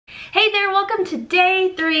welcome to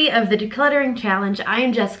day 3 of the decluttering challenge. I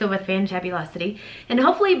am Jessica with Fantabulosity, and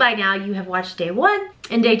hopefully by now you have watched day 1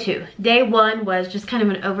 and day 2. Day 1 was just kind of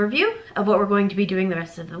an overview of what we're going to be doing the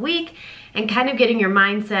rest of the week and kind of getting your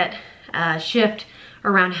mindset shift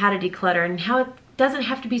around how to declutter and how it doesn't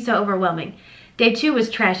have to be so overwhelming. Day 2 was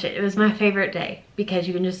trash it. It was my favorite day because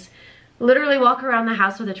you can just literally walk around the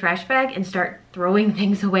house with a trash bag and start throwing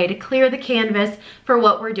things away to clear the canvas for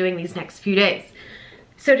what we're doing these next few days.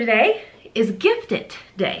 So today is gift it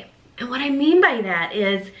day. And what I mean by that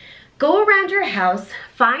is go around your house,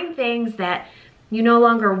 find things that you no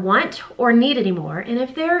longer want or need anymore, and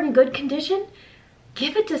if they're in good condition,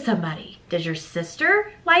 give it to somebody. Does your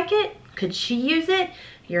sister like it? Could she use it?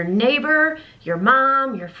 Your neighbor, your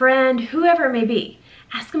mom, your friend, whoever it may be.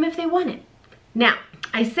 Ask them if they want it. Now,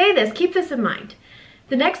 I say this, keep this in mind.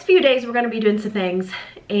 The next few days we're going to be doing some things,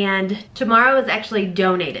 and tomorrow is actually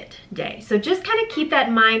donate it day. So just kind of keep that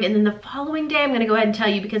in mind, and then the following day I'm going to go ahead and tell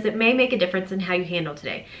you because it may make a difference in how you handle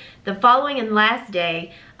today. The following and last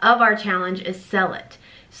day of our challenge is sell it.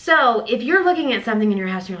 So if you're looking at something in your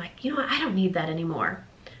house and you're like, you know what, I don't need that anymore.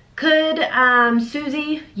 Could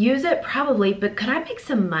Susie use it? Probably, but could I make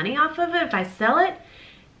some money off of it if I sell it?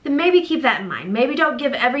 Then maybe keep that in mind. Maybe don't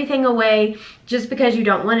give everything away just because you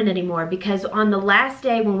don't want it anymore, because on the last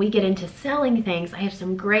day when we get into selling things, I have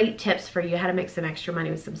some great tips for you how to make some extra money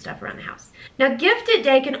with some stuff around the house. Now, gift it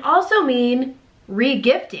day can also mean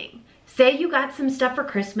re-gifting. Say you got some stuff for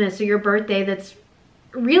Christmas or your birthday that's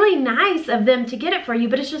really nice of them to get it for you,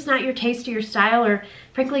 but it's just not your taste or your style, or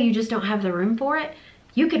frankly, you just don't have the room for it.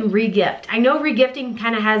 You can re-gift. I know re-gifting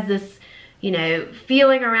kind of has this, you know,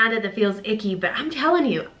 feeling around it that feels icky, but I'm telling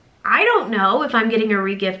you, I don't know if I'm getting a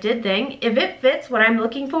regifted thing. If it fits what I'm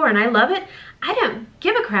looking for and I love it, I don't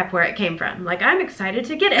give a crap where it came from. Like, I'm excited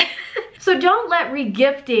to get it. So don't let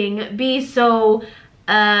regifting be so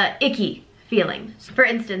icky feeling. For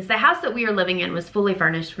instance, the house that we are living in was fully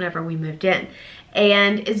furnished whenever we moved in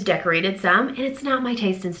and is decorated some, and it's not my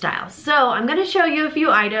taste and style. So I'm gonna show you a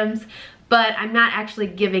few items, but I'm not actually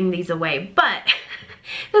giving these away. But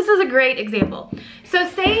this is a great example. So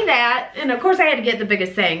say that, and of course I had to get the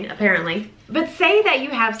biggest thing apparently, but say that you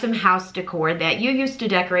have some house decor that you used to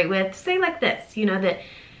decorate with, say like this, you know, that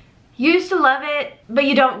you used to love it, but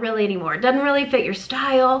you don't really anymore. It doesn't really fit your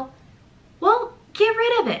style. Well, get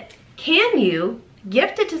rid of it. Can you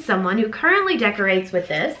gift it to someone who currently decorates with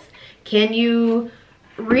this? Can you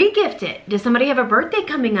re-gift it? Does somebody have a birthday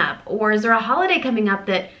coming up? Or is there a holiday coming up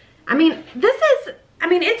that, I mean,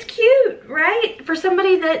 it's cute, right? For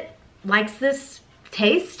somebody that likes this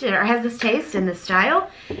taste or has this taste and this style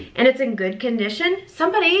and it's in good condition,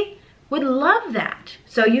 somebody would love that.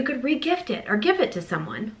 So you could re-gift it or give it to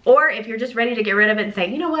someone. Or if you're just ready to get rid of it and say,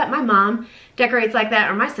 you know what, my mom decorates like that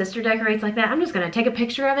or my sister decorates like that, I'm just gonna take a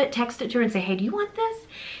picture of it, text it to her and say, hey, do you want this?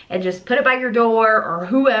 And just put it by your door or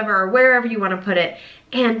whoever or wherever you wanna put it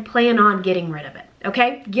and plan on getting rid of it,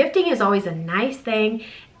 okay? Gifting is always a nice thing,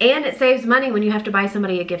 and it saves money when you have to buy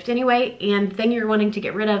somebody a gift anyway, and the thing you're wanting to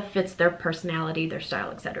get rid of fits their personality, their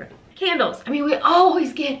style, etc. Candles. I mean, we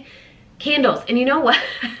always get candles, and you know what?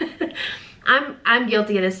 I'm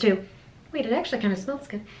guilty of this too. Wait, it actually kind of smells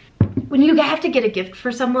good. When you have to get a gift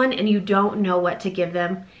for someone and you don't know what to give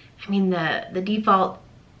them, I mean, the default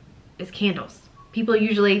is candles. People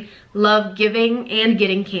usually love giving and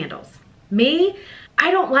getting candles. Me, I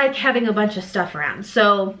don't like having a bunch of stuff around,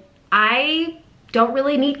 so I don't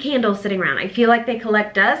really need candles sitting around. I feel like they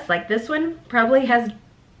collect dust. Like this one probably has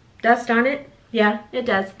dust on it. Yeah, it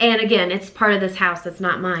does. And again, it's part of this house. It's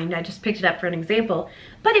not mine. I just picked it up for an example.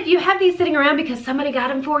 But if you have these sitting around because somebody got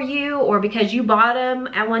them for you or because you bought them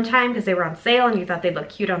at one time because they were on sale and you thought they'd look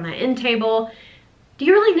cute on that end table, do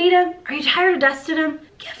you really need them? Are you tired of dusting them?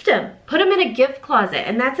 Gift them. Put them in a gift closet.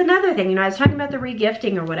 And that's another thing. You know, I was talking about the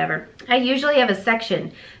re-gifting or whatever. I usually have a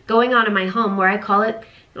section going on in my home where I call it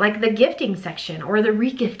like the gifting section or the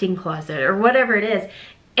re-gifting closet or whatever it is.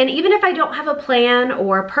 And even if I don't have a plan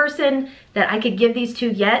or a person that I could give these to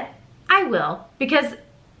yet, I will, because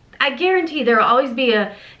I guarantee there will always be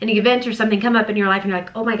an event or something come up in your life and you're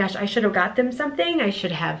like, oh my gosh, I should have got them something. I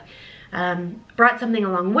should have brought something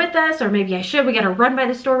along with us, or maybe we gotta run by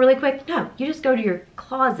the store really quick. No, you just go to your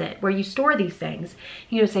closet where you store these things.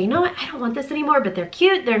 You know, say, you know what, I don't want this anymore, but they're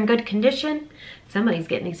cute, they're in good condition. Somebody's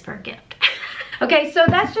getting these for a gift. Okay, so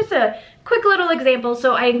that's just a quick little example.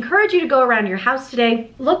 So I encourage you to go around your house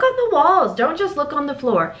today. Look on the walls. Don't just look on the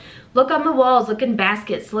floor. Look on the walls, look in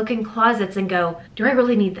baskets, look in closets and go, do I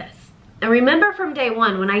really need this? And remember from day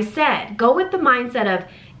 1 when I said, go with the mindset of,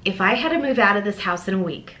 if I had to move out of this house in a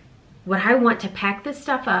week, would I want to pack this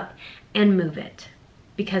stuff up and move it?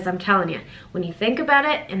 because I'm telling you, when you think about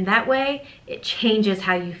it in that way, it changes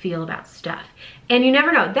how you feel about stuff. And you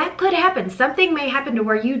never know, that could happen. Something may happen to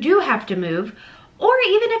where you do have to move, or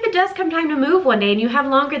even if it does come time to move one day and you have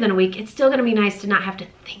longer than a week, it's still gonna be nice to not have to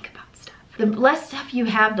think about stuff. The less stuff you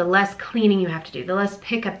have, the less cleaning you have to do, the less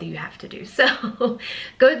pickup that you have to do. So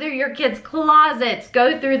go through your kids' closets,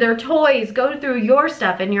 go through their toys, go through your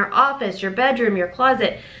stuff in your office, your bedroom, your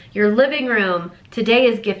closet, your living room. Today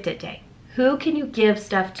is gift it day. Who can you give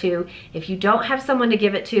stuff to? If you don't have someone to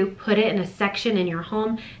give it to, put it in a section in your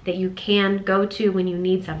home that you can go to when you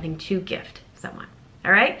need something to gift someone.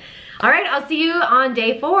 All right? All right, I'll see you on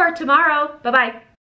day 4 tomorrow. Bye-bye.